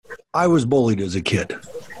I was bullied as a kid.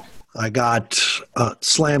 I got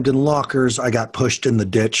slammed in lockers. I got pushed in the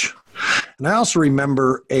ditch. And I also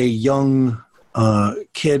remember a young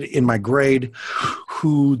kid in my grade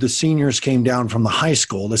who the seniors came down from the high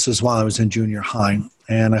school. This is while I was in junior high.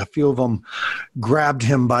 And a few of them grabbed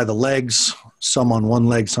him by the legs, some on one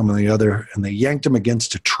leg, some on the other, and they yanked him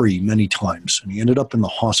against a tree many times. And he ended up in the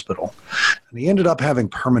hospital. And he ended up having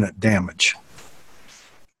permanent damage.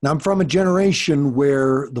 Now, I'm from a generation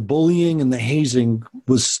where the bullying and the hazing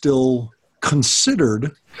was still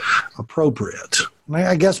considered appropriate. And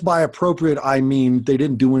I guess by appropriate, I mean they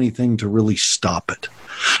didn't do anything to really stop it.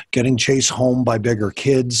 Getting chased home by bigger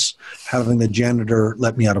kids, having the janitor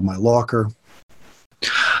let me out of my locker.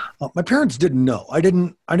 My parents didn't know. I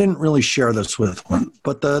didn't really share this with them.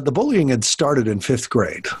 But the bullying had started in 5th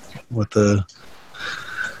grade with a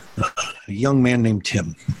young man named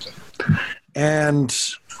Tim. And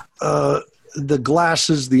the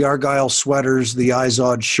glasses, the Argyle sweaters, the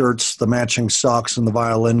Izod shirts, the matching socks, and the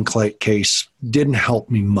violin case didn't help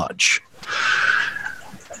me much.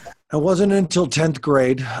 It wasn't until 10th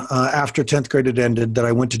grade, after 10th grade had ended, that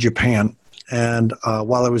I went to Japan. And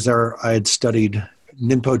while I was there, I had studied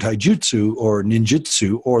Ninpo Taijutsu or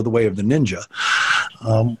Ninjutsu or the Way of the Ninja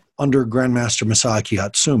under Grandmaster Masaaki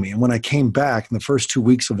Hatsumi. And when I came back in the first 2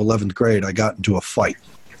 weeks of 11th grade, I got into a fight.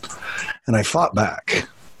 And I fought back.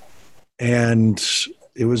 And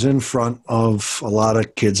it was in front of a lot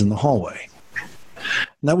of kids in the hallway.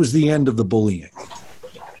 And that was the end of the bullying.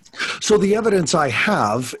 So the evidence I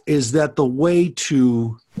have is that the way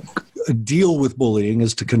to deal with bullying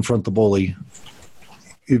is to confront the bully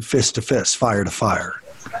fist to fist, fire to fire.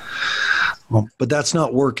 But that's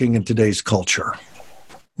not working in today's culture.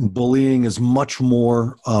 Bullying is much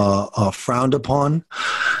more frowned upon.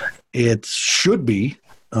 It should be,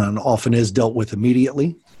 and often is, dealt with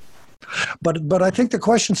immediately. But I think the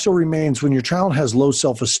question still remains, when your child has low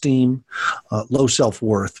self-esteem, low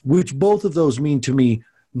self-worth, which both of those mean to me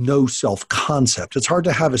no self-concept. It's hard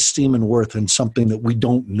to have esteem and worth in something that we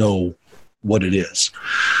don't know what it is.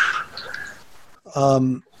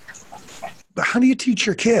 How do you teach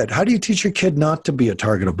your kid? How do you teach your kid not to be a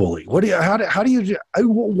target of bully?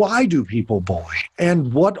 Why do people bully?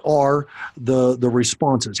 And what are the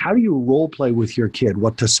responses? How do you role play with your kid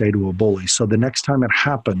what to say to a bully? So the next time it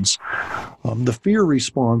happens, the fear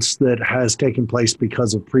response that has taken place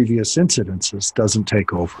because of previous incidences doesn't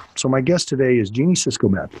take over. So my guest today is Jeannie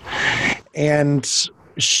Cisco-Meth. And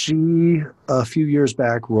she, a few years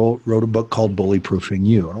back, wrote a book called Bully Proofing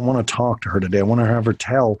You. I want to talk to her today. I want to have her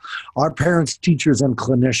tell our parents, teachers, and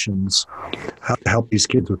clinicians how to help these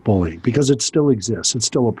kids with bullying, because it still exists. It's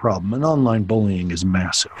still a problem. And online bullying is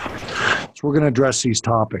massive. So we're going to address these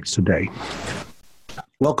topics today.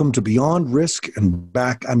 Welcome to Beyond Risk and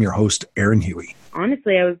Back. I'm your host, Aaron Huey.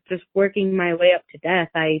 Honestly, I was just working my way up to death.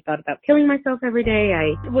 I thought about killing myself every day.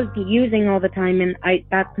 I was using all the time, and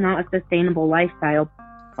that's not a sustainable lifestyle.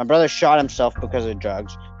 My brother shot himself because of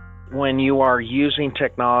drugs. When you are using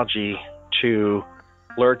technology to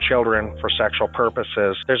lure children for sexual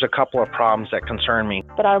purposes, there's a couple of problems that concern me.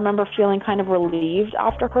 But I remember feeling kind of relieved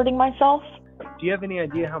after hurting myself. Do you have any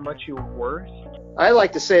idea how much you were worth? I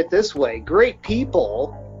like to say it this way: great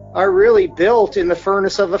people are really built in the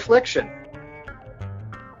furnace of affliction.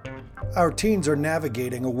 Our teens are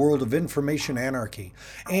navigating a world of information anarchy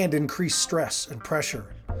and increased stress and pressure.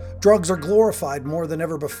 Drugs are glorified more than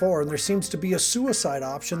ever before, and there seems to be a suicide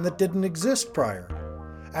option that didn't exist prior.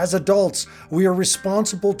 As adults, we are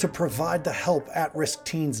responsible to provide the help at-risk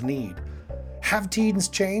teens need. Have teens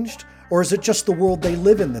changed, or is it just the world they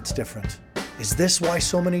live in that's different? Is this why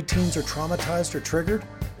so many teens are traumatized or triggered?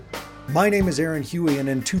 My name is Aaron Huey, and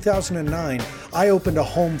in 2009, I opened a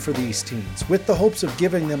home for these teens with the hopes of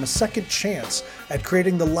giving them a second chance at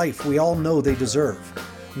creating the life we all know they deserve.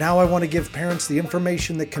 Now I want to give parents the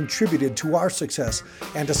information that contributed to our success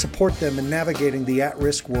and to support them in navigating the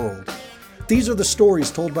at-risk world. These are the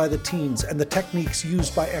stories told by the teens and the techniques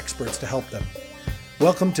used by experts to help them.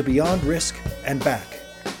 Welcome to Beyond Risk and Back.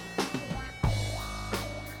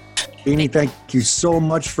 Jeannie, thank you so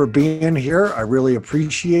much for being here. I really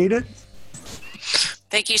appreciate it.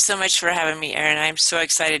 Thank you so much for having me, Aaron. I'm so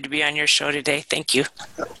excited to be on your show today. Thank you.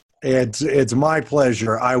 It's my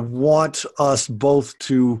pleasure. I want us both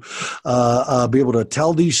to be able to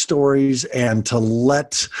tell these stories and to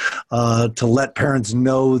let parents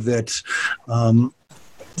know that,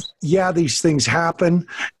 these things happen,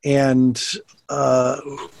 and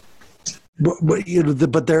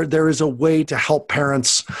but there is a way to help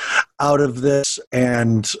parents out of this,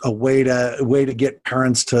 and a way to get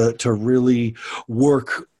parents to really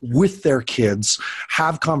work with their kids,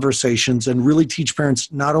 have conversations, and really teach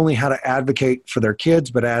parents not only how to advocate for their kids,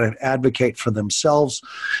 but advocate for themselves,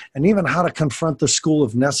 and even how to confront the school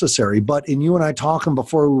if necessary. But in you and I talking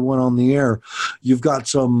before we went on the air, you've got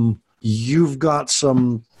some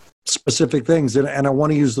specific things, and I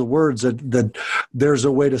want to use the words that there's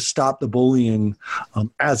a way to stop the bullying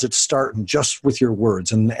as it's starting, just with your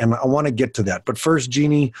words, and I want to get to that. But first,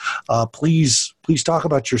 Jeannie, please talk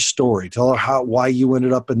about your story. Tell her why you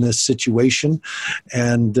ended up in this situation,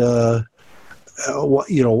 and how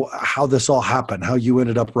this all happened, how you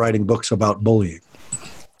ended up writing books about bullying.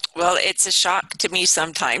 Well, it's a shock to me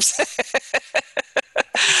sometimes.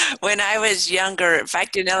 When I was younger, in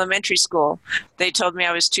fact, in elementary school, they told me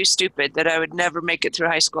I was too stupid, that I would never make it through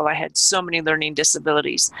high school. I had so many learning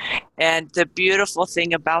disabilities. And the beautiful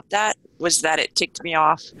thing about that was that it ticked me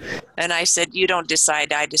off. And I said, you don't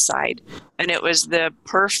decide, I decide. And it was the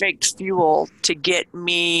perfect fuel to get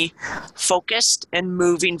me focused and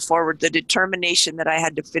moving forward. The determination that I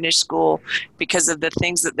had to finish school because of the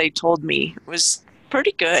things that they told me was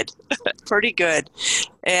pretty good, pretty good.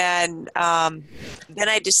 And then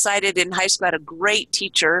I decided in high school, I had a great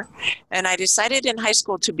teacher, and I decided in high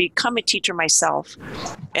school to become a teacher myself.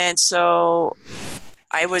 And so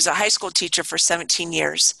I was a high school teacher for 17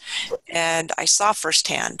 years, and I saw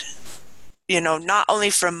firsthand, not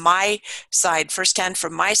only from my side, firsthand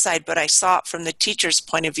from my side, but I saw it from the teacher's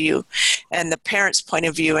point of view and the parents' point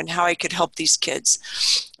of view, and how I could help these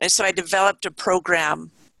kids. And so I developed a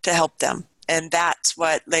program to help them. And that's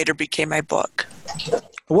what later became my book.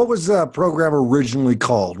 What was the program originally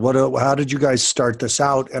called? How did you guys start this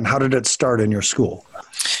out, and how did it start in your school?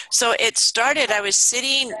 So it started, I was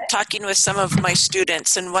sitting talking with some of my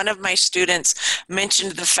students, and one of my students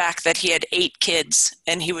mentioned the fact that he had 8 kids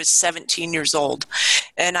and he was 17 years old.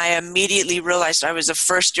 And I immediately realized, I was a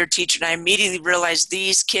first-year teacher, and I immediately realized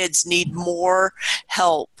these kids need more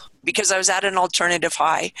help, because I was at an alternative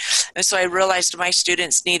high. And so I realized my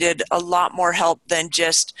students needed a lot more help than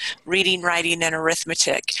just reading, writing, and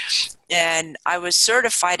arithmetic. And I was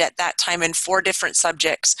certified at that time in 4 different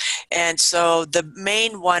subjects. And so the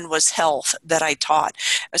main one was health that I taught.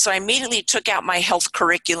 So I immediately took out my health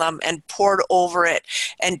curriculum and poured over it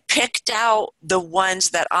and picked out the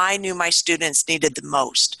ones that I knew my students needed the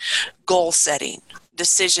most. Goal setting,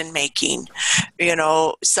 decision-making,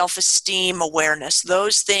 self-esteem awareness,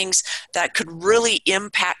 those things that could really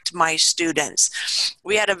impact my students.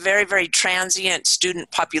 We had a very, very transient student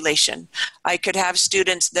population. I could have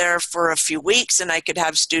students there for a few weeks, and I could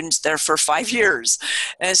have students there for 5 years.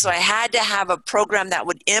 And so I had to have a program that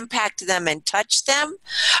would impact them and touch them,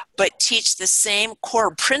 but teach the same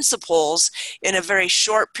core principles in a very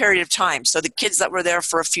short period of time. So the kids that were there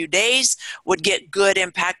for a few days would get good,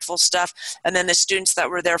 impactful stuff, and then the students that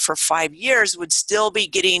were there for 5 years would still be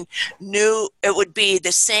getting new. It would be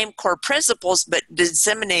the same core principles, but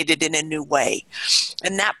disseminated in a new way.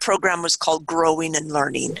 And that program was called Growing and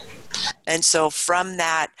Learning. And so from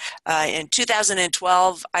that, in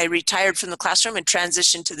 2012, I retired from the classroom and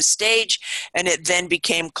transitioned to the stage, and it then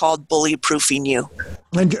became called Bully Proofing You.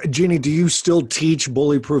 And Jeannie, do you still teach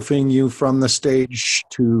Bully Proofing You from the stage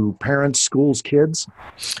to parents, schools, kids?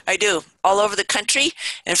 I do, all over the country.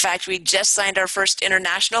 In fact, we just signed our first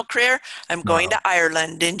international career. I'm going to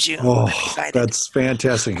Ireland in June. Oh, that's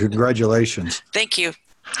fantastic. Congratulations. Thank you.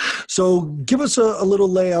 So give us a little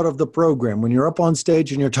layout of the program. When you're up on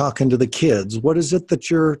stage and you're talking to the kids, what is it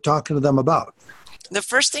that you're talking to them about? The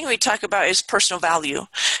first thing we talk about is personal value,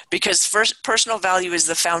 because first, personal value is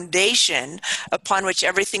the foundation upon which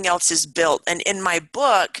everything else is built. And in my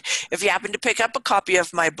book, if you happen to pick up a copy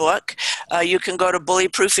of my book, you can go to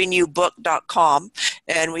bullyproofingyobook.com,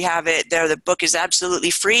 and we have it there. The book is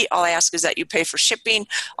absolutely free. All I ask is that you pay for shipping.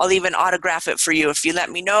 I'll even autograph it for you. If you let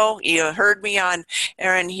me know you heard me on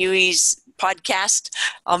Aaron Huey's podcast,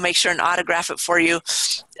 I'll make sure and autograph it for you.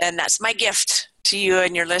 And that's my gift to you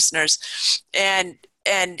and your listeners. And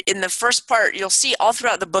in the first part, you'll see all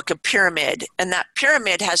throughout the book a pyramid, and that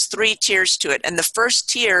pyramid has 3 tiers to it. And the first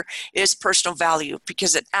tier is personal value,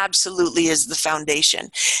 because it absolutely is the foundation.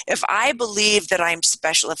 If I believe that I'm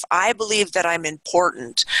special, if I believe that I'm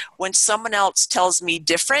important, when someone else tells me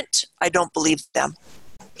different, I don't believe them.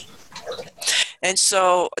 And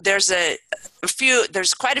so there's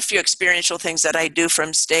quite a few experiential things that I do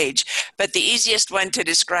from stage, But the easiest one to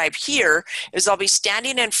describe here is I'll be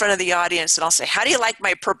standing in front of the audience and I'll say, how do you like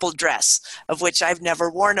my purple dress? Of which I've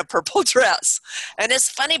never worn a purple dress. And it's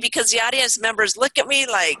funny because the audience members look at me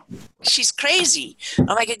like, she's crazy. I'm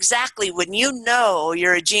like, exactly. When you know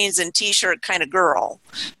you're a jeans and t-shirt kind of girl,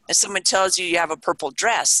 and someone tells you you have a purple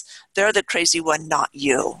dress, they're the crazy one, not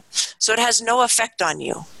you. So it has no effect on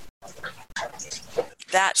you.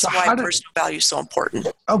 That's why personal value is so important.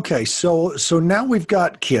 Okay, so now we've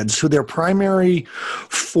got kids who their primary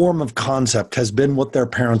form of concept has been what their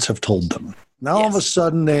parents have told them. Now all of a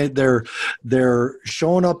sudden they're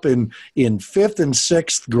showing up in 5th and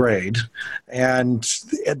 6th grade, and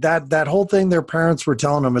that whole thing their parents were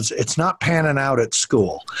telling them it's not panning out at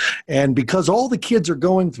school. And because all the kids are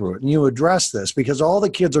going through it, and you address this, because all the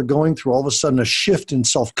kids are going through all of a sudden a shift in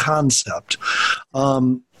self-concept,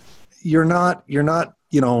 you're not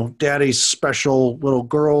daddy's special little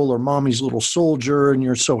girl or mommy's little soldier, and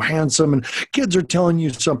you're so handsome, and kids are telling you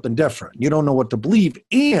something different. You don't know what to believe.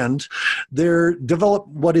 And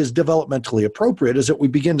what is developmentally appropriate is that we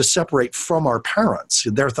begin to separate from our parents.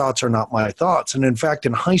 Their thoughts are not my thoughts. And in fact,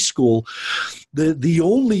 in high school, the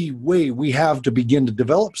only way we have to begin to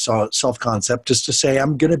develop self-concept is to say,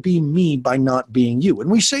 I'm going to be me by not being you. And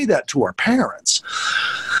we say that to our parents.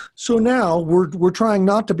 So now we're trying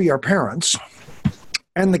not to be our parents.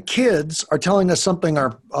 And the kids are telling us something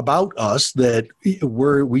about us that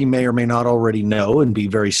we may or may not already know and be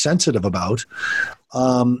very sensitive about.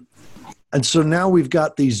 And so now we've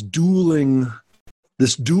got this dueling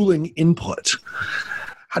input.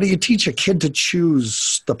 How do you teach a kid to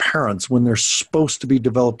choose the parents when they're supposed to be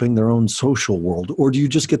developing their own social world? Or do you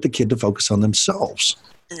just get the kid to focus on themselves?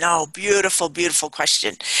 No, beautiful, beautiful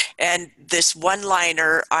question. And this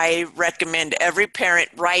one-liner, I recommend every parent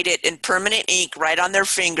write it in permanent ink right on their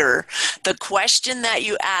finger. The question that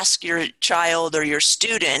you ask your child or your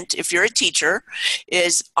student, if you're a teacher,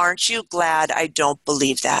 is, aren't you glad I don't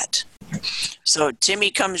believe that? So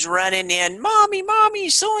Timmy comes running in, Mommy,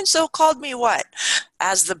 so-and-so called me what?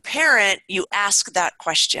 As the parent, you ask that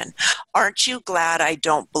question. Aren't you glad I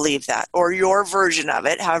don't believe that? Or your version of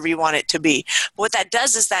it, however you want it to be. What that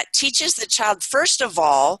does is that teaches the child, first of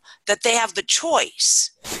all, that they have the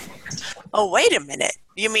choice. Oh, wait a minute.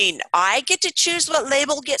 You mean I get to choose what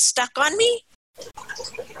label gets stuck on me?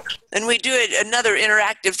 And we do another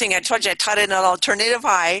interactive thing. I told you I taught it at Alternative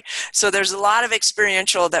High. So there's a lot of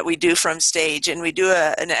experiential that we do from stage. And we do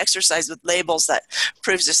an exercise with labels that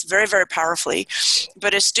proves this very, very powerfully.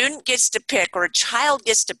 But a student gets to pick, or a child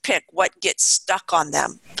gets to pick, what gets stuck on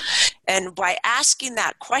them. And by asking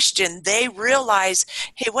that question, they realize,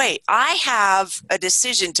 hey, wait, I have a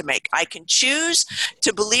decision to make. I can choose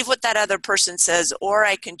to believe what that other person says, or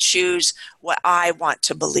I can choose what I want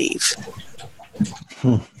to believe.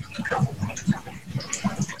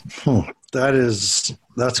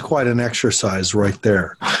 That's quite an exercise right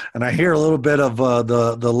there. And I hear a little bit of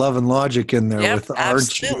the love and logic in there. Yep, with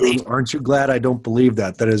aren't you glad I don't believe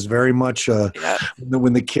that? That is very much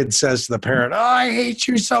when the kid says to the parent, oh, I hate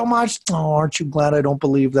you so much. Oh, aren't you glad I don't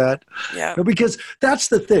believe that? Yeah. No, because that's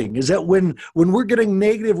the thing, is that when we're getting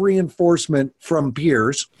negative reinforcement from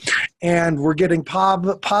peers and we're getting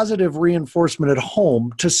positive reinforcement at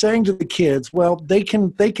home, to saying to the kids, well, they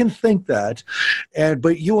can think that,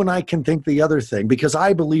 but you and I can think the other thing, because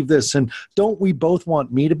I believe this, and don't we both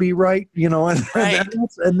want me to be right?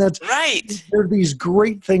 And that's right. There are these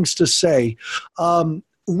great things to say.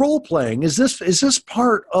 Role playing, is this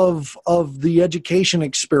part of the education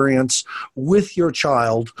experience with your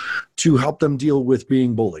child to help them deal with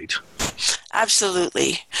being bullied?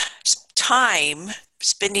 Absolutely.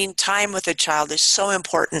 Spending time with a child is so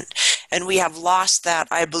important. And we have lost that,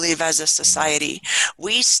 I believe, as a society.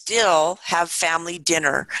 We still have family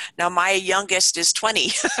dinner. Now, my youngest is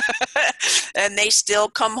 20, and they still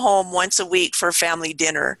come home once a week for family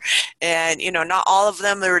dinner. And, not all of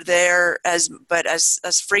them are there, but as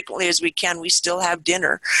frequently as we can, we still have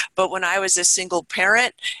dinner. But when I was a single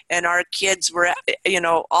parent and our kids were,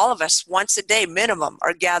 all of us once a day minimum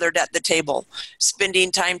are gathered at the table,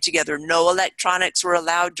 spending time together. No electronics were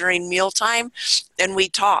allowed during mealtime. And we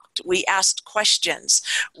talked, we asked questions,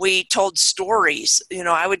 we told stories.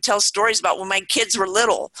 I would tell stories about when my kids were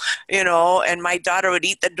little, and my daughter would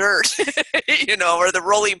eat the dirt, or the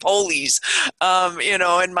roly-polies,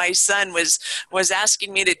 and my son was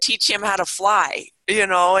asking me to teach him how to fly,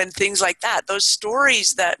 and things like that. Those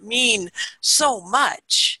stories that mean so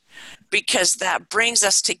much, because that brings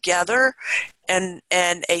us together. And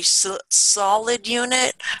a solid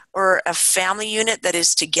unit or a family unit that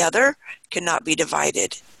is together cannot be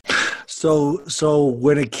divided. So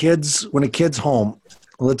when a kid's home,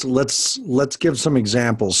 let's give some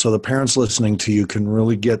examples so the parents listening to you can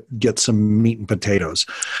really get some meat and potatoes.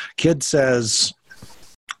 Kid says,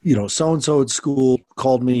 so and so at school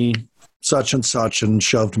called me such and such and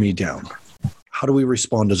shoved me down. How do we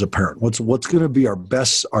respond as a parent? What's going to be our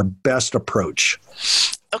best approach?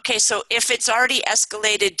 Okay, so if it's already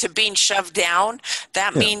escalated to being shoved down,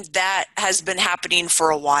 that means that has been happening for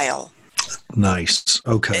a while. Nice.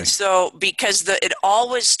 Okay. And so because it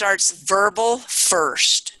always starts verbal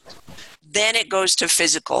first, then it goes to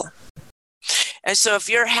physical. And so if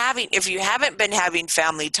you haven't been having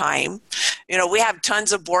family time, we have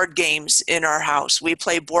tons of board games in our house. We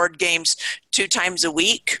play board games 2 times a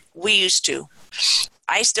week. We used to.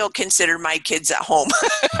 I still consider my kids at home.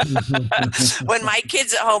 When my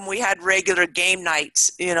kids at home, we had regular game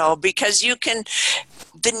nights, because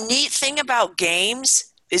the neat thing about games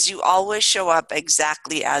is you always show up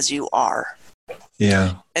exactly as you are.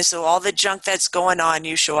 Yeah. And so all the junk that's going on,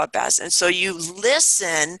 you show up as. And so you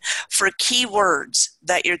listen for keywords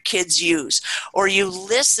that your kids use, or you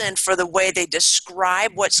listen for the way they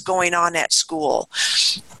describe what's going on at school.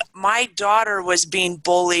 My daughter was being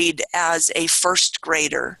bullied as a first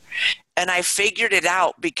grader. And I figured it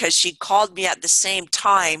out because she called me at the same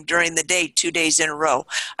time during the day, 2 days in a row.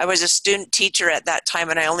 I was a student teacher at that time,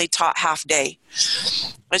 and I only taught half day.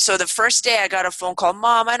 And so the first day I got a phone call,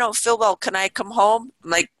 Mom, I don't feel well. Can I come home? I'm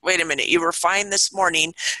like, wait a minute. You were fine this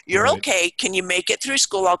morning. You're right. Okay. Can you make it through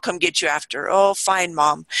school? I'll come get you after. Oh, fine,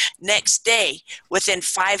 Mom. Next day, within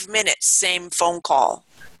 5 minutes, same phone call.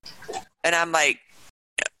 And I'm like,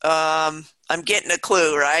 I'm getting a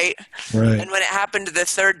clue, right? And when it happened the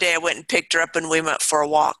third day, I went and picked her up and we went for a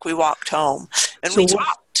walk. We walked home and we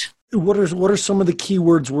talked. What are some of the key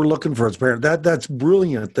words we're looking for as parents? That's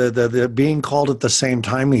brilliant. The being called at the same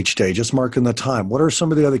time each day, just marking the time. What are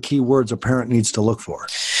some of the other key words a parent needs to look for?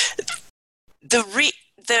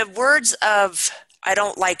 The words of, I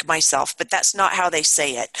don't like myself, but that's not how they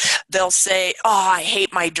say it. They'll say, oh, I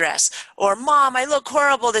hate my dress. Or, Mom, I look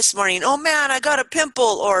horrible this morning. Oh, man, I got a pimple.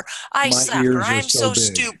 Or, I suck. Or, I'm so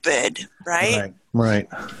stupid. Right? Right.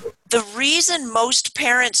 The reason most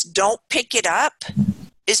parents don't pick it up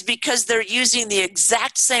is because they're using the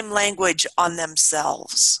exact same language on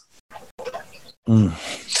themselves.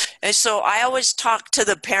 And so I always talk to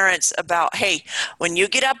the parents about, hey, when you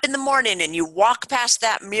get up in the morning and you walk past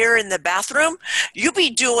that mirror in the bathroom, you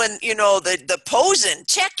be doing, the posing.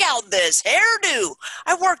 Check out this hairdo.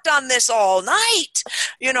 I worked on this all night.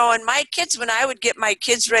 And my kids, when I would get my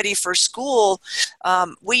kids ready for school,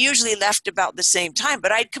 we usually left about the same time.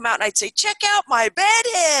 But I'd come out and I'd say, check out my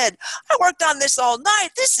bedhead. I worked on this all night.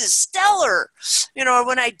 This is stellar.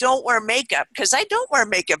 When I don't wear makeup, because I don't wear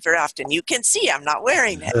makeup very often. You can see I'm not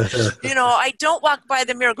wearing it. I don't walk by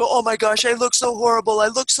the mirror and go, oh my gosh, I look so horrible. I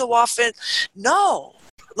look so often. No,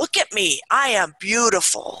 look at me. I am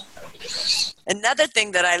beautiful. Another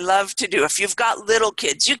thing that I love to do, if you've got little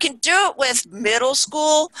kids, you can do it with middle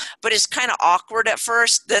school, but it's kind of awkward at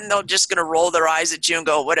first. Then they're just going to roll their eyes at you and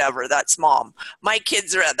go, whatever, that's Mom. My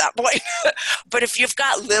kids are at that point. But if you've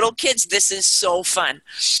got little kids, this is so fun.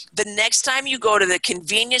 The next time you go to the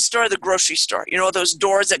convenience store or the grocery store, those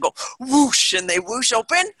doors that go whoosh and they whoosh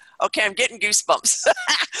open. Okay, I'm getting goosebumps.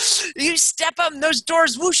 You step up and those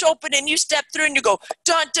doors whoosh open and you step through and you go,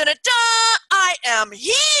 dun, dun, dun, dun, I am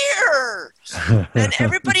here. And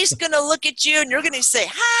everybody's going to look at you and you're going to say,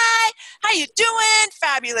 hi, how you doing?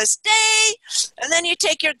 Fabulous day. And then you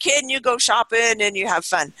take your kid and you go shopping and you have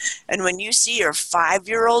fun. And when you see your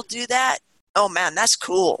 5-year-old do that, oh man, that's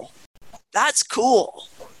cool. That's cool.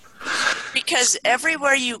 Because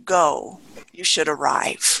everywhere you go, you should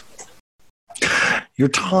arrive. You're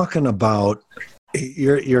talking about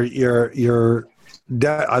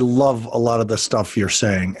I love a lot of the stuff you're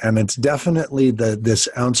saying, and it's definitely this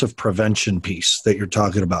ounce of prevention piece that you're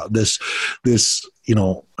talking about. This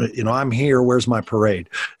I'm here. Where's my parade?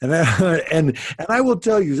 And I will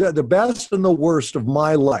tell you that the best and the worst of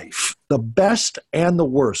my life, the best and the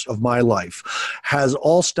worst of my life, has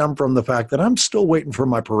all stemmed from the fact that I'm still waiting for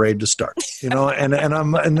my parade to start. And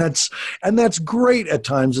that's great at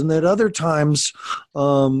times, and at other times,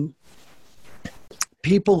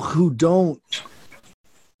 people who don't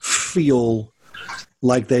feel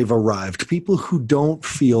like they've arrived, people who don't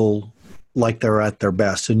feel like they're at their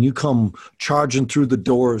best, and you come charging through the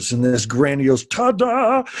doors in this grandiose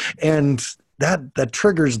ta-da, and that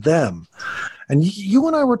triggers them. And you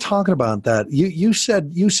and I were talking about that. You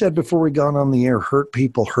said before we got on the air, hurt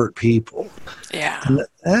people. Yeah.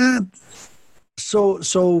 And so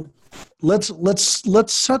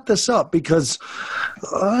let's set this up, because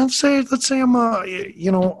let's say I'm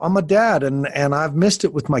a dad and I've missed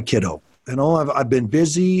it with my kiddo. I've been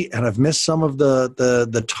busy and I've missed some of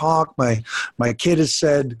the talk. My kid has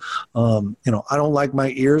said, I don't like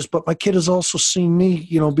my ears, but my kid has also seen me,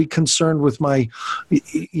 be concerned with my,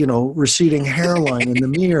 receding hairline in the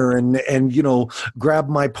mirror and grab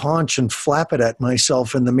my paunch and flap it at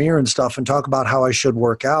myself in the mirror and stuff and talk about how I should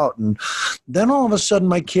work out. And then all of a sudden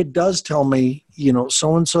my kid does tell me,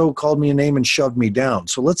 so-and-so called me a name and shoved me down.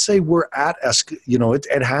 So let's say we're at,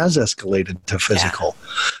 it has escalated to physical.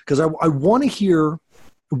 Because I want to hear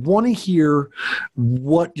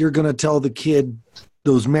what you're going to tell the kid,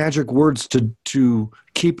 those magic words to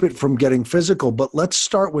keep it from getting physical. But let's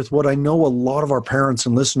start with what I know a lot of our parents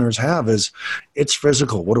and listeners have is, it's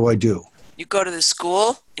physical. What do I do? You go to the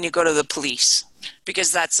school and you go to the police,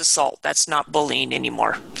 because that's assault. That's not bullying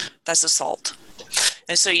anymore. That's assault.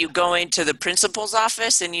 And so you go into the principal's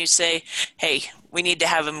office and you say, hey, we need to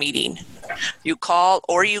have a meeting. You call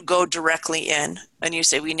or you go directly in and you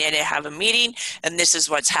say, we need to have a meeting and this is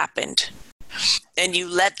what's happened. And you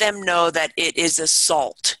let them know that it is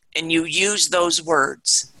assault and you use those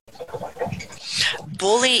words.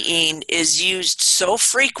 Bullying is used so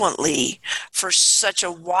frequently for such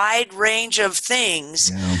a wide range of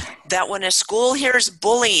things that when a school hears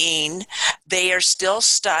bullying, they are still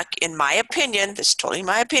stuck, in my opinion, this is totally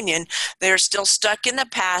my opinion, they are still stuck in the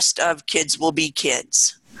past of kids will be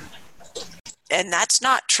kids. And that's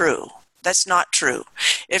not true. That's not true.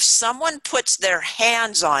 If someone puts their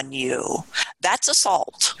hands on you, that's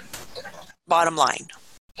assault. Bottom line.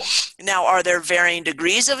 Now, are there varying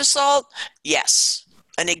degrees of assault? Yes.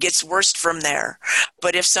 And it gets worse from there.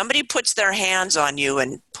 But if somebody puts their hands on you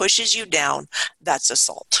and pushes you down, that's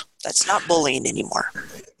assault. That's not bullying anymore.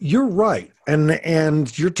 You're right.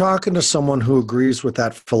 And you're talking to someone who agrees with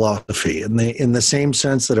that philosophy in the same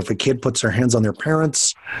sense that if a kid puts their hands on their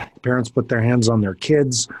parents put their hands on their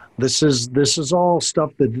kids. This is all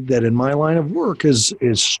stuff that in my line of work is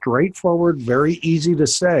straightforward, very easy to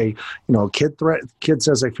say. Kid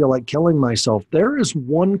says, I feel like killing myself. There is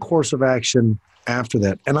one course of action after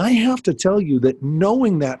that. And I have to tell you that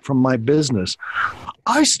knowing that from my business,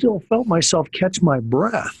 I still felt myself catch my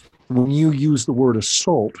breath when you use the word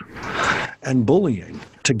assault and bullying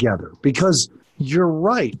together, because you're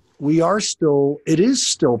right. It is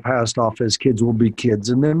still passed off as kids will be kids.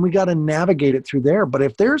 And then we got to navigate it through there. But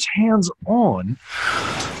if there's hands on,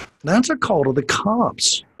 that's a call to the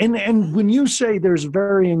cops. And when you say there's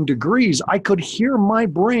varying degrees, I could hear my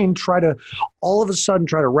brain all of a sudden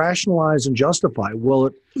try to rationalize and justify,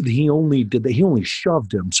 well, he only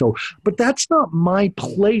shoved him. So, but that's not my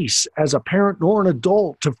place as a parent nor an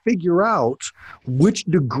adult to figure out which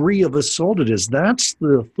degree of assault it is. That's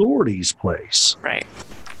the authority's place. Right.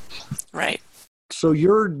 Right. So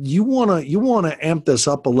you want to amp this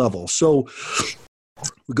up a level. So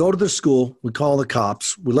we go to the school, we call the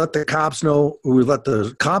cops, we let the cops know, we're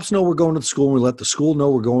going to the school, and we let the school know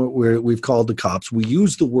we've called the cops. We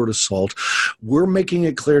use the word assault. We're making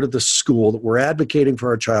it clear to the school that we're advocating for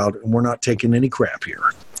our child and we're not taking any crap here.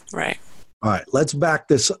 Right. All right, let's back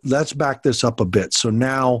this up a bit. So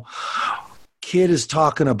now kid is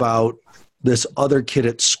talking about this other kid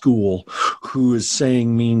at school who is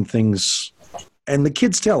saying mean things, and the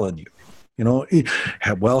kid's telling you,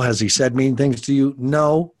 has he said mean things to you?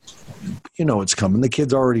 No. It's coming. The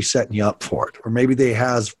kid's already setting you up for it. Or maybe they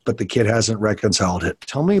has, but the kid hasn't reconciled it.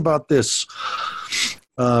 Tell me about this,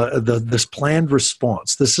 this planned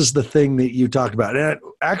response. This is the thing that you talked about. And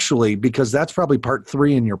actually, because that's probably part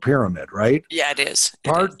 3 in your pyramid, right? Yeah, it is.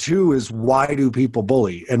 Part 2 is why do people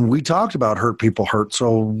bully? And we talked about hurt people hurt.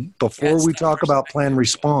 So before we talk about planned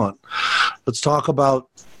response, let's talk about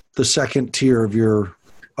the second tier of your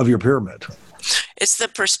pyramid. It's the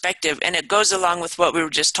perspective, and it goes along with what we were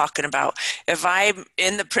just talking about. If I'm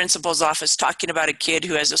in the principal's office talking about a kid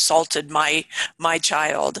who has assaulted my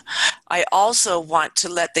child, I also want to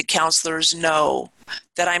let the counselors know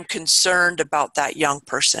that I'm concerned about that young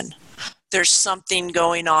person. There's something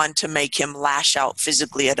going on to make him lash out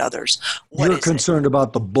physically at others. You're concerned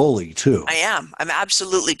about the bully, too. I am. I'm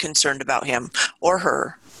absolutely concerned about him or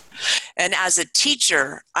her. And as a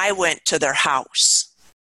teacher, I went to their house.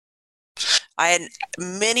 I had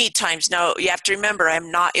many times, now you have to remember,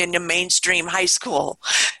 I'm not in a mainstream high school.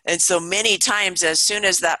 And so many times, as soon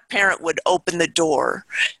as that parent would open the door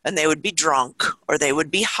and they would be drunk or they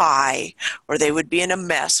would be high or they would be in a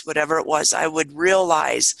mess, whatever it was, I would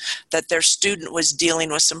realize that their student was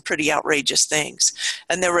dealing with some pretty outrageous things.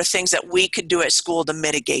 And there were things that we could do at school to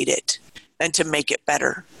mitigate it and to make it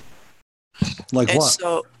better. Like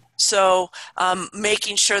what? So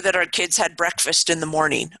making sure that our kids had breakfast in the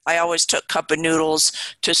morning. I always took cup of noodles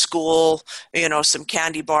to school, some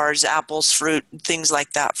candy bars, apples, fruit, things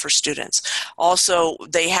like that for students. Also,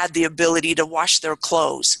 they had the ability to wash their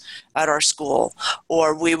clothes at our school,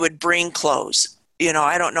 or we would bring clothes.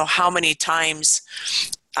 I don't know how many times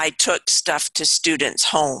I took stuff to students'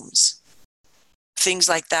 homes. Things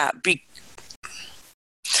like that.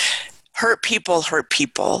 Hurt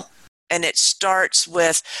people. And it starts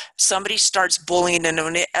with somebody starts bullying, and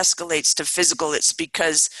when it escalates to physical, it's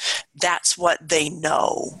because that's what they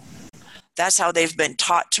know. That's how they've been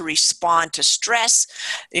taught to respond to stress,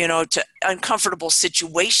 to uncomfortable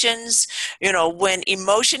situations. When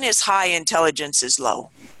emotion is high, intelligence is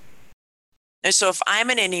low. And so if I'm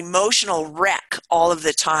in an emotional wreck all of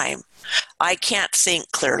the time, I can't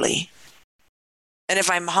think clearly. And if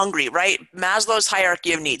I'm hungry, right? Maslow's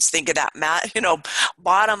hierarchy of needs, think of that.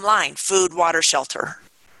 Bottom line, food, water, shelter.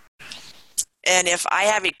 And if I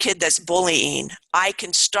have a kid that's bullying, I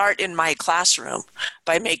can start in my classroom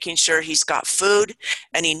by making sure he's got food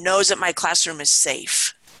and he knows that my classroom is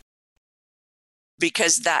safe.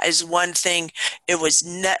 Because that is one thing, it was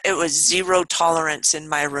zero tolerance in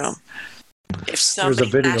my room. If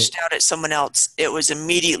somebody lashed out at someone else, it was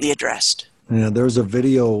immediately addressed. Yeah, there's a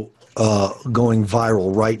video going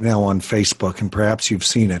viral right now on Facebook, and perhaps you've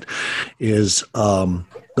seen it, is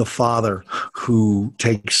the father who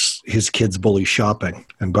takes his kid's bully shopping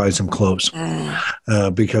and buys him clothes.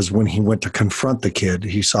 Because when he went to confront the kid,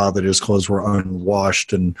 he saw that his clothes were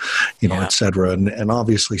unwashed and, et cetera, and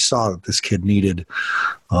obviously saw that this kid needed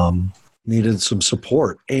some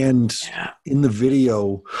support. And in the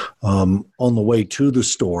video, on the way to the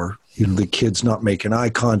store, the kid's not making eye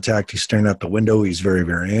contact. He's staring out the window. He's very,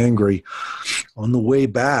 very angry. On the way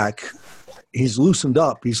back, he's loosened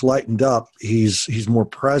up. He's lightened up. He's more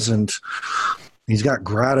present. He's got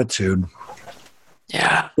gratitude.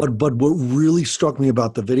 Yeah. But what really struck me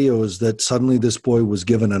about the video is that suddenly this boy was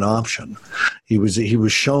given an option. He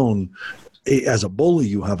was shown, as a bully,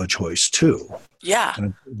 you have a choice too. Yeah.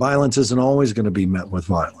 And violence isn't always going to be met with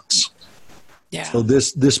violence. Yeah. So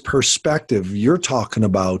this perspective, you're talking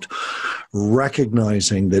about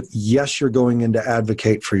recognizing that, yes, you're going in to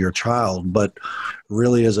advocate for your child, but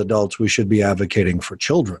really as adults, we should be advocating for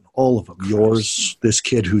children, all of them, yours, this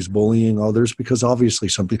kid who's bullying others, because obviously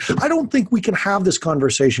I don't think we can have this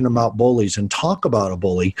conversation about bullies and talk about a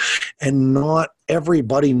bully and not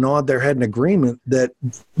everybody nod their head in agreement that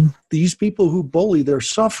these people who bully, they're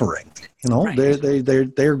suffering. Right.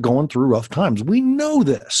 They're going through rough times. We know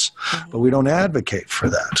this, but we don't advocate for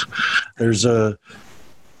that. There's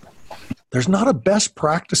not a best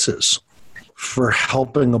practices for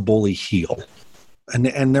helping a bully heal.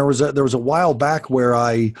 And there was a while back where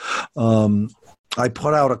I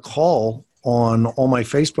put out a call on all my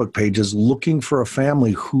Facebook pages looking for a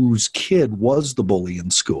family whose kid was the bully in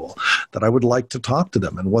school, that I would like to talk to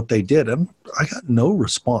them and what they did. And I got no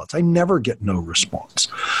response. I never get no response.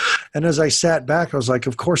 And as I sat back, I was like,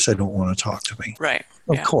 of course they don't want to talk to me. Right.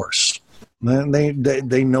 Of course.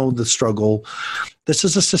 They know the struggle. This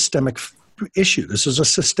is a systemic issue. This is a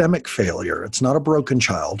systemic failure. It's not a broken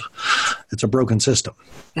child. It's a broken system.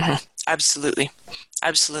 Mm-hmm. Absolutely.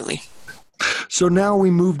 Absolutely. So now we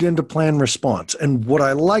moved into plan response. And what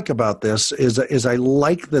I like about this is I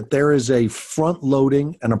like that there is a front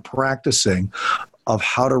loading and a practicing of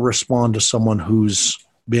how to respond to someone who's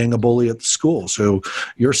being a bully at the school. So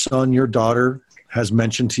your son, your daughter has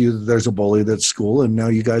mentioned to you that there's a bully at school, and now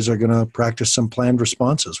you guys are going to practice some planned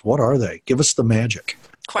responses. What are they? Give us the magic.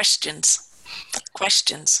 Questions.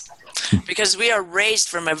 Because we are raised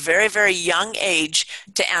from a very, very young age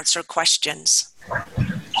to answer questions.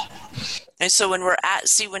 And so when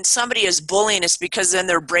when somebody is bullying, it's because in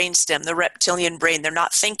their brainstem, the reptilian brain, they're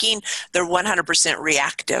not thinking, they're 100%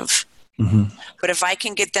 reactive. Mm-hmm. But if I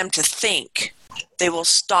can get them to think, they will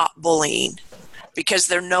stop bullying because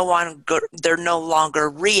they're no longer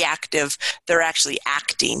reactive, they're actually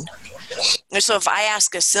acting. And so if I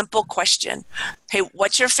ask a simple question, hey,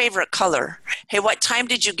 what's your favorite color? Hey, what time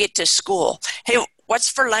did you get to school? Hey, what's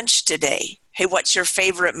for lunch today? Hey, what's your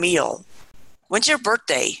favorite meal? When's your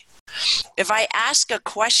birthday? If I ask a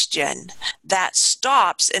question that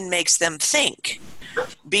stops and makes them think,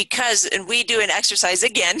 Because, and we do an exercise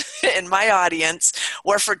again in my audience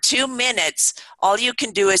where for 2 minutes, all you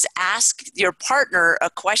can do is ask your partner a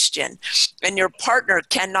question and your partner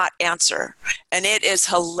cannot answer. And it is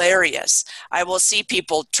hilarious. I will see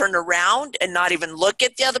people turn around and not even look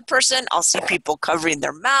at the other person. I'll see people covering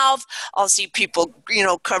their mouth. I'll see people,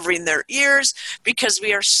 covering their ears, because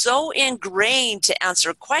we are so ingrained to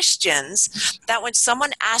answer questions that when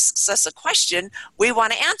someone asks us a question, we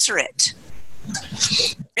want to answer it.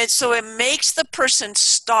 And so it makes the person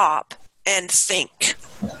stop and think.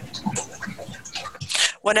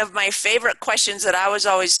 One of my favorite questions that I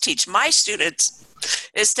always teach my students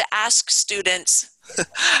is to ask students,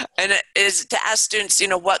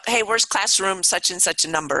 hey, where's classroom such and such a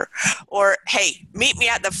number? Or, hey, meet me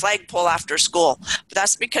at the flagpole after school. But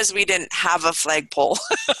that's because we didn't have a flagpole.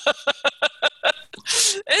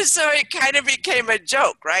 And so it kind of became a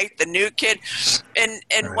joke, right? The new kid. And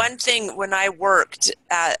Right. One thing, when I worked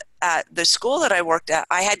at the school that I worked at,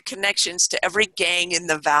 I had connections to every gang in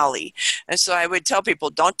the valley. And so I would tell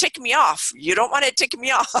people, don't tick me off. You don't want to tick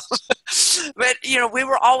me off. But, we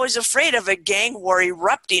were always afraid of a gang war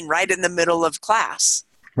erupting right in the middle of class.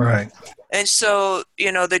 Right. And so,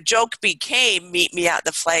 the joke became, meet me at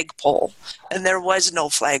the flagpole. And there was no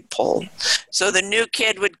flagpole. So the new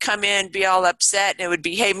kid would come in, be all upset, and it would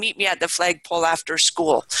be, hey, meet me at the flagpole after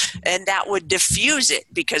school. And that would diffuse it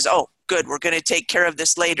because, oh, good, we're going to take care of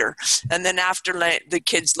this later. And then after the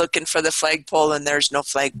kid's looking for the flagpole and there's no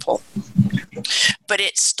flagpole. But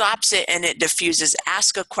it stops it and it diffuses.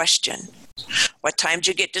 Ask a question. What time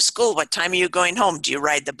do you get to school? What time are you going home? Do you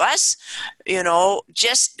ride the bus? And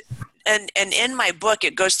in my book,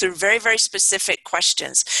 it goes through very, very specific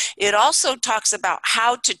questions. It also talks about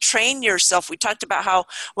how to train yourself. We talked about how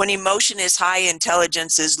when emotion is high,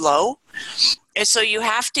 intelligence is low. And so you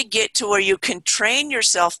have to get to where you can train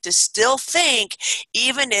yourself to still think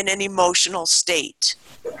even in an emotional state.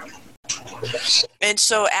 And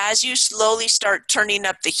so as you slowly start turning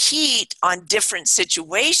up the heat on different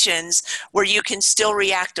situations where you can still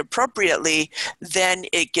react appropriately, then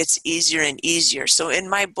it gets easier and easier. So in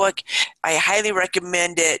my book, I highly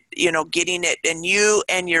recommend it, getting it, and you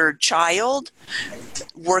and your child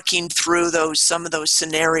working through some of those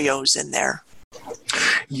scenarios in there.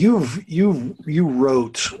 You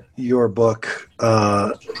wrote your book,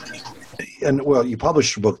 you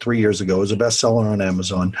published your book 3 years ago. It was a bestseller on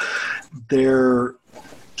Amazon.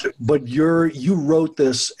 But you wrote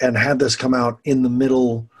this and had this come out in the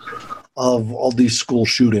middle of all these school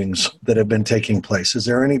shootings that have been taking place. Is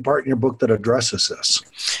there any part in your book that addresses this?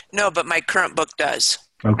 No, but my current book does.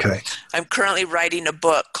 Okay. I'm currently writing a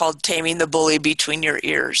book called Taming the Bully Between Your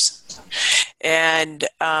Ears. And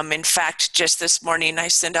in fact, just this morning, I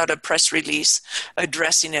sent out a press release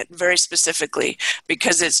addressing it very specifically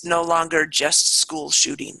because it's no longer just school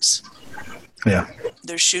shootings. Yeah.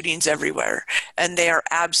 There's shootings everywhere, and they are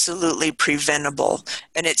absolutely preventable.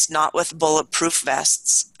 And it's not with bulletproof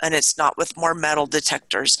vests, and it's not with more metal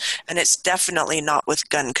detectors, and it's definitely not with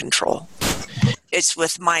gun control. It's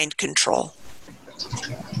with mind control.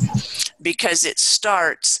 Because it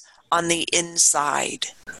starts on the inside.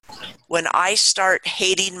 When I start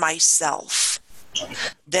hating myself,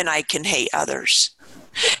 then I can hate others.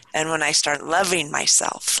 And when I start loving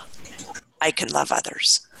myself, I can love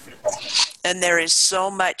others. And there is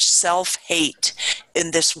so much self-hate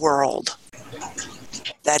in this world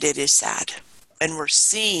that it is sad. And we're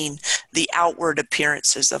seeing the outward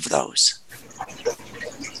appearances of those.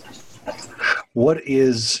 What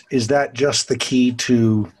is that just the key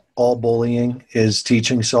to all bullying, is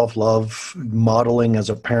teaching self-love, modeling as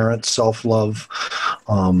a parent self-love?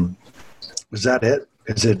 Is that it?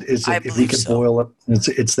 Is it if we could boil it,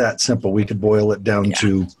 it's that simple. We could boil it down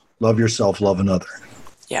to love yourself, love another.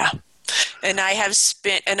 Yeah. And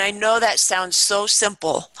and I know that sounds so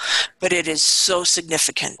simple, but it is so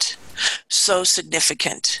significant. So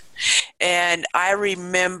significant. And I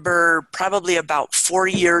remember probably about 4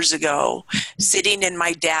 years ago sitting in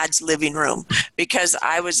my dad's living room because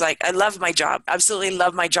I was like, I love my job, absolutely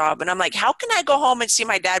love my job. And I'm like, how can I go home and see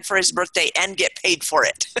my dad for his birthday and get paid for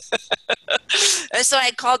it? And so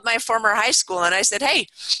I called my former high school and I said, hey,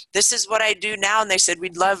 this is what I do now. And they said,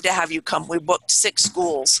 we'd love to have you come. We booked 6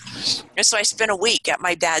 schools. And so I spent a week at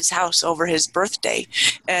my dad's house over his birthday.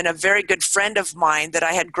 And a very good friend of mine that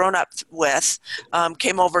I had grown up with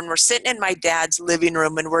came over, and we're sitting in my dad's living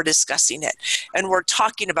room and we're discussing it. And we're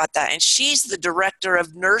talking about that. And she's the director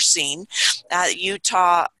of nursing at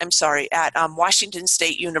Washington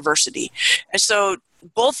State University. And so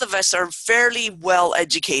both of us are fairly well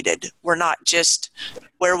educated. We're not just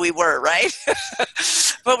where we were, right?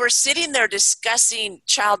 But we're sitting there discussing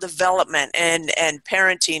child development and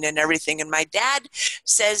parenting and everything. And my dad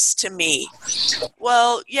says to me,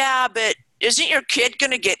 well, yeah, but isn't your kid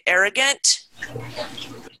going to get arrogant?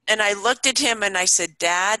 And I looked at him and I said,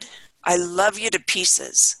 Dad, I love you to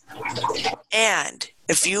pieces. And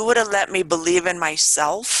if you would have let me believe in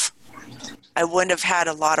myself, I wouldn't have had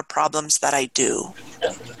a lot of problems that I do.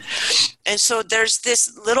 And so there's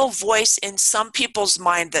this little voice in some people's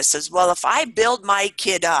mind that says, well, if I build my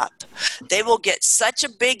kid up, they will get such a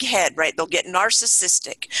big head, right? They'll get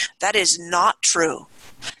narcissistic. That is not true.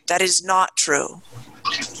 That is not true.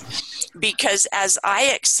 Because as I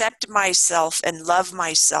accept myself and love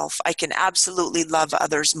myself, I can absolutely love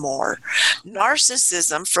others more.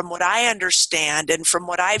 Narcissism, from what I understand and from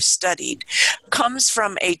what I've studied, comes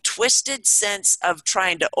from a twisted sense of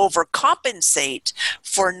trying to overcompensate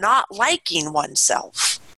for not liking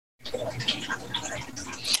oneself.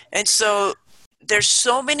 And so there's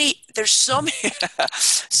so many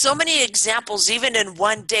examples even in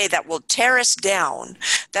one day that will tear us down,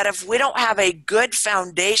 that if we don't have a good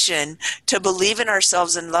foundation to believe in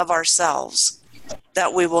ourselves and love ourselves,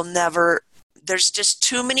 that we will never, there's just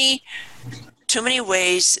too many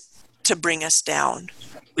ways to bring us down.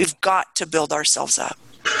 We've got to build ourselves up.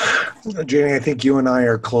 Janie, I think you and I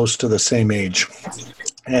are close to the same age.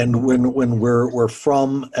 And when we're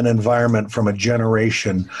from an environment, from a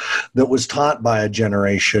generation that was taught by a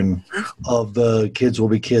generation of the kids will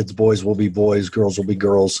be kids, boys will be boys, girls will be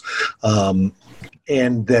girls,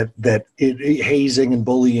 and that hazing and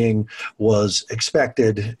bullying was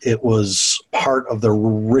expected. It was part of the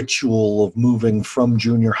ritual of moving from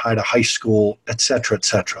junior high to high school, et cetera, et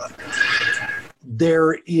cetera.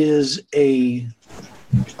 There is a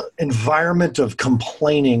environment of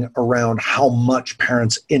complaining around how much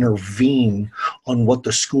parents intervene on what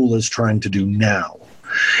the school is trying to do now.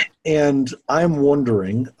 And I'm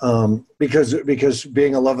wondering, because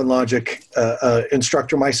being a Love and Logic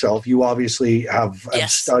instructor myself, you obviously have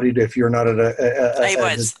studied. If you're not I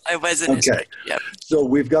was an instructor. Yep. So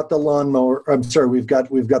we've got the lawnmower. I'm sorry, we've got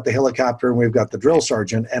the helicopter and we've got the drill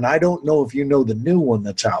sergeant. And I don't know if you know the new one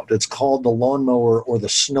that's out. It's called the lawnmower or the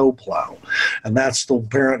snowplow, and that's the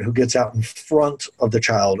parent who gets out in front of the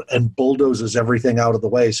child and bulldozes everything out of the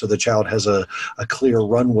way so the child has a clear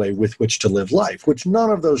runway with which to live life. Which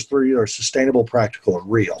none of those three are sustainable, practical, or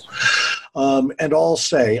real. And all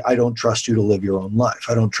say, I don't trust you to live your own life.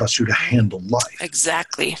 I don't trust you to handle life.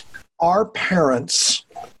 Exactly. Are parents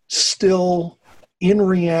still, in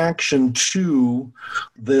reaction to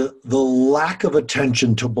the lack of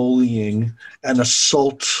attention to bullying and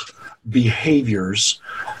assault behaviors,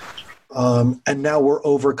 and now we're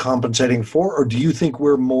overcompensating for, or do you think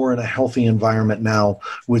we're more in a healthy environment now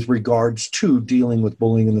with regards to dealing with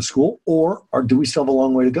bullying in the school, or do we still have a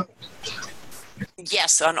long way to go?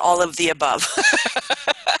 Yes, on all of the above.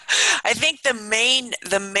 I think the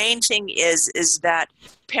main thing is that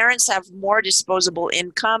parents have more disposable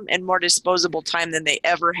income and more disposable time than they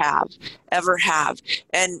ever have.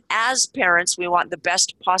 And as parents, we want the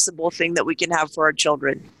best possible thing that we can have for our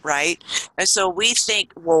children, right? And so we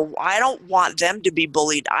think, well, I don't want them to be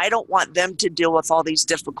bullied. I don't want them to deal with all these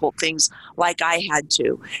difficult things like I had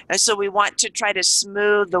to. And so we want to try to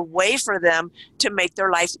smooth the way for them to make their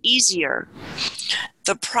life easier.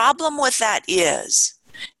 The problem with that is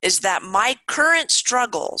that my current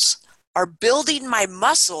struggles are building my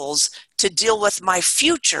muscles to deal with my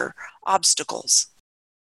future obstacles.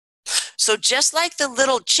 So just like the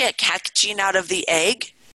little chick hatching out of the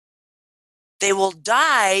egg, they will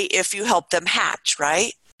die if you help them hatch,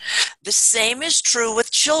 right? The same is true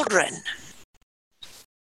with children.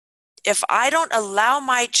 If I don't allow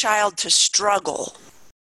my child to struggle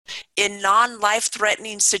in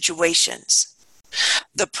non-life-threatening situations,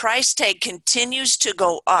 the price tag continues to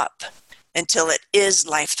go up until it is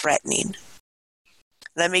life-threatening.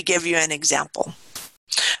 Let me give you an example.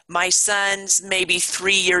 My son's maybe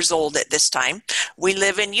 3 years old at this time. We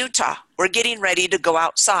live in Utah. We're getting ready to go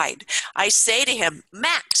outside. I say to him,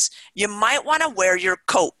 Max, you might want to wear your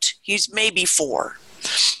coat. He's maybe 4.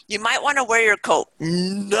 You might want to wear your coat.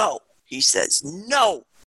 No, he says, no.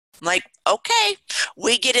 I'm like, okay,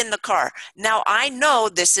 we get in the car. Now, I know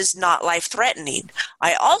this is not life-threatening.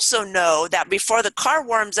 I also know that before the car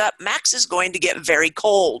warms up, Max is going to get very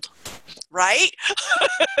cold, right?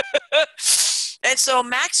 And so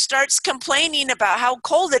Max starts complaining about how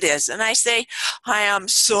cold it is. And I say, I am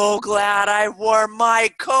so glad I wore my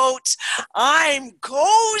coat. I'm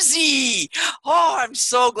cozy. Oh, I'm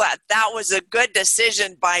so glad. That was a good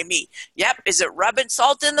decision by me. Yep. Is it rubbing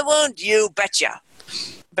salt in the wound? You betcha.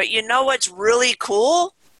 But you know what's really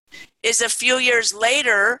cool is a few years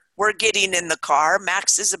later, we're getting in the car.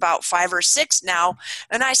 Max is about 5 or 6 now.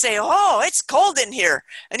 And I say, oh, it's cold in here.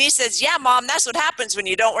 And he says, yeah, Mom, that's what happens when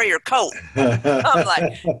you don't wear your coat. I'm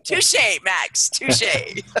like, touche, Max, touche.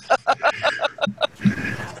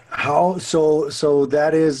 So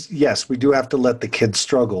that is, yes, we do have to let the kids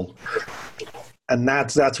struggle. And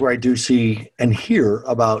that's where I do see and hear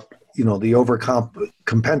about, the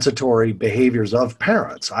overcompensatory behaviors of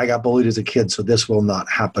parents. I got bullied as a kid, so this will not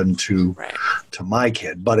happen to my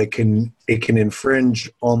kid, but it can infringe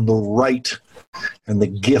on the right and the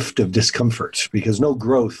gift of discomfort, because no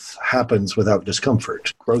growth happens without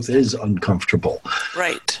discomfort. Growth is uncomfortable.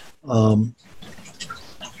 Right.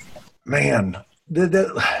 Man,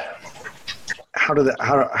 how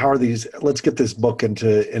are these? Let's get this book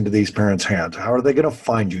into these parents' hands. How are they going to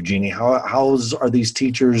find you, Jeannie? How are these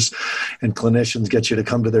teachers and clinicians get you to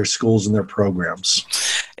come to their schools and their programs?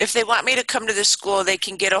 If they want me to come to the school, they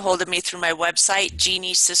can get a hold of me through my website,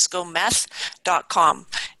 JeannieSiscoMeth.com.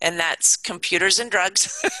 And that's computers and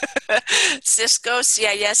drugs. Cisco,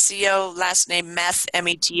 C-I-S-C-O, last name Meth,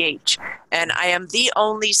 M-E-T-H. And I am the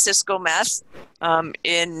only Cisco Meth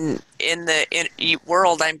in the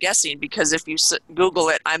world, I'm guessing, because if you Google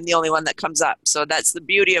it, I'm the only one that comes up. So that's the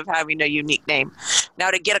beauty of having a unique name. Now,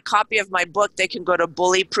 to get a copy of my book, they can go to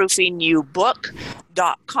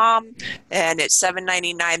bullyproofingyoubook.com, and it's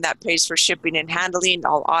 $7.99. That pays for shipping and handling.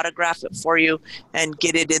 I'll autograph it for you and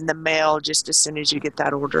get it in the mail just as soon as you get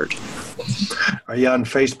that ordered. Are you on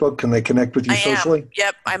Facebook? Can they connect with you socially?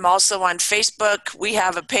 Yep, I'm also on Facebook. We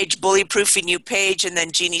have a page, Bullyproofing You page, and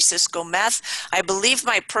then Jeannie Cisco Meth. I believe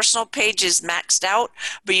my personal page is maxed out,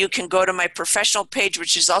 but you can go to my professional page,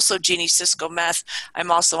 which is also Jeannie Cisco Meth. I'm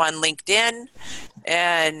also on LinkedIn,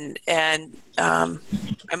 and I'm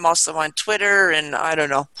also on Twitter, and I don't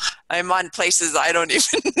know. I'm on places I don't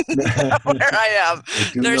even know where I am.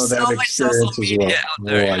 There's so much social media out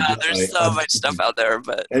there. There's so much stuff out there.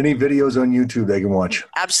 But any videos on YouTube they can watch?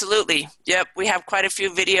 Absolutely. Yep. We have quite a few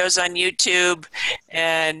videos on YouTube,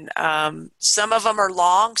 and some of them are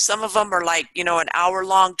long. Some of them are like, an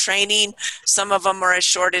hour-long training. Some of them are as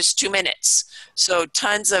short as 2 minutes. So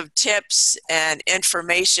tons of tips and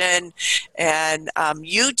information, and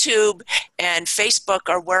YouTube and Facebook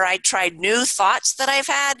are where I tried new thoughts that I've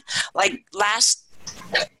had. Like last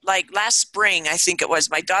spring, I think it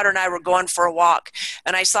was, my daughter and I were going for a walk,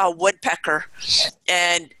 and I saw a woodpecker,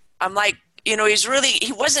 and I'm like, he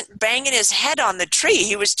wasn't banging his head on the tree.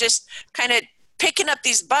 He was just kind of picking up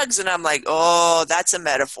these bugs, and I'm like, oh, that's a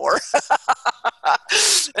metaphor.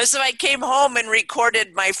 And so I came home and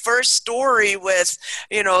recorded my first story with,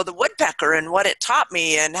 the woodpecker and what it taught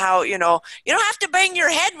me, and how, you don't have to bang your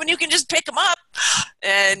head when you can just pick them up.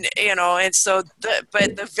 And,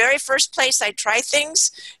 but the very first place I try things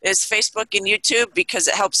is Facebook and YouTube, because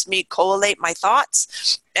it helps me collate my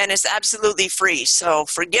thoughts. And it's absolutely free. So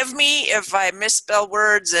forgive me if I misspell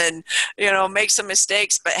words and, make some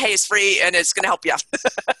mistakes, but hey, it's free and it's going to help you.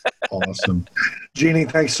 Awesome. Jeannie,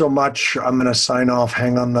 thanks so much. I'm going to sign off.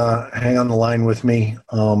 Hang on the line with me.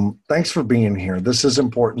 Thanks for being here. This is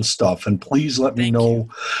important stuff. And please let me know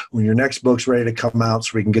when your next book's ready to come out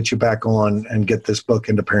so we can get you back on and get this book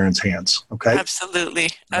into parents' hands. Okay?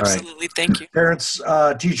 Absolutely. Absolutely. Right. Thank you. Parents,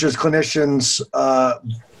 teachers, clinicians,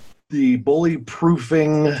 the bully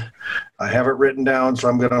proofing, I have it written down, so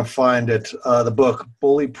I'm going to find it. The book,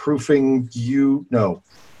 Bullyproofing You. No.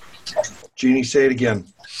 Jeannie, say it again.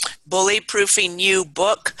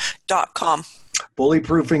 Bullyproofingyoubook.com.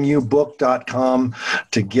 Bullyproofingyoubook.com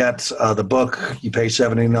to get the book. You pay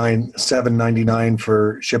 $7.99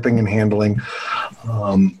 for shipping and handling.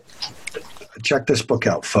 Check this book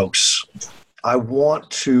out, folks. I want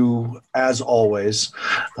to, as always,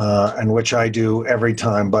 and which I do every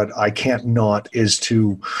time, but I can't not, is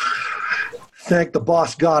to thank the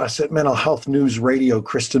boss goddess at Mental Health News Radio,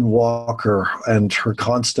 Kristen Walker, and her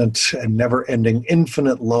constant and never-ending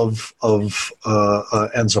infinite love of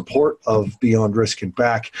and support of Beyond Risk and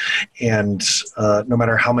Back. And no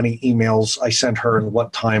matter how many emails I send her and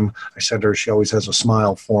what time I send her, she always has a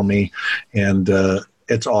smile for me. And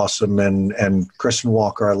it's awesome. And Kristen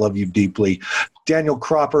Walker, I love you deeply. Daniel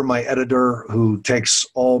Cropper, my editor, who takes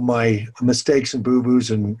all my mistakes and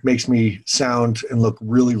boo-boos and makes me sound and look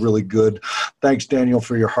really, really good. Thanks, Daniel,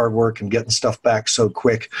 for your hard work and getting stuff back so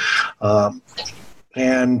quick.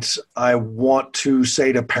 And I want to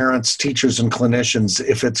say to parents, teachers, and clinicians,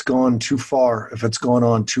 if it's gone too far, if it's gone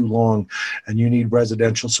on too long, and you need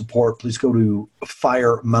residential support, please go to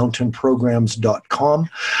firemountainprograms.com.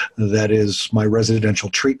 That is my residential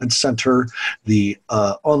treatment center. The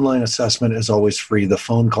online assessment is always free. The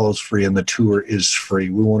phone call is free, and the tour is free.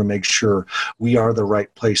 We want to make sure we are the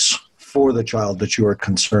right place for the child that you are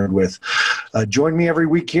concerned with. Join me every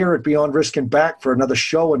week here at Beyond Risk and Back for another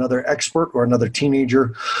show, another expert or another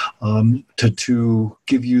teenager to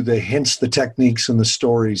give you the hints, the techniques, and the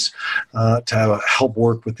stories to help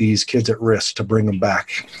work with these kids at risk to bring them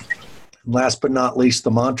back. Last but not least,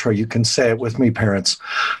 the mantra, you can say it with me, parents.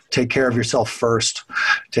 Take care of yourself first.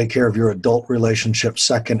 Take care of your adult relationship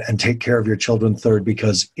second, and take care of your children third,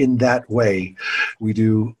 because in that way, we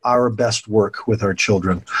do our best work with our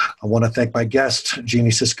children. I want to thank my guest,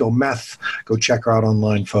 Jeannie Cisco Meth. Go check her out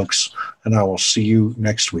online, folks, and I will see you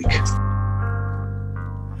next week.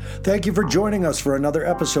 Thank you for joining us for another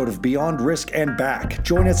episode of Beyond Risk and Back.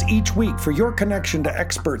 Join us each week for your connection to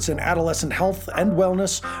experts in adolescent health and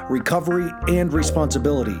wellness, recovery, and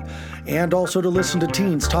responsibility, and also to listen to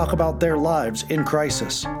teens talk about their lives in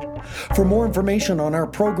crisis. For more information on our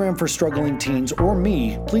program for struggling teens or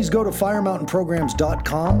me, please go to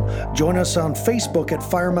firemountainprograms.com, join us on Facebook at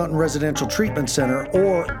Fire Mountain Residential Treatment Center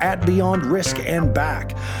or at Beyond Risk and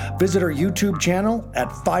Back. Visit our YouTube channel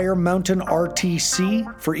at Fire Mountain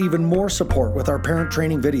RTC for even more support with our parent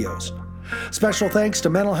training videos. Special thanks to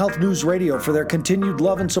Mental Health News Radio for their continued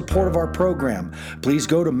love and support of our program. Please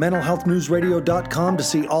go to mentalhealthnewsradio.com to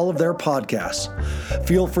see all of their podcasts.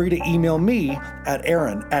 Feel free to email me at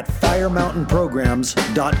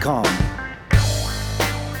Aaron@firemountainprograms.com.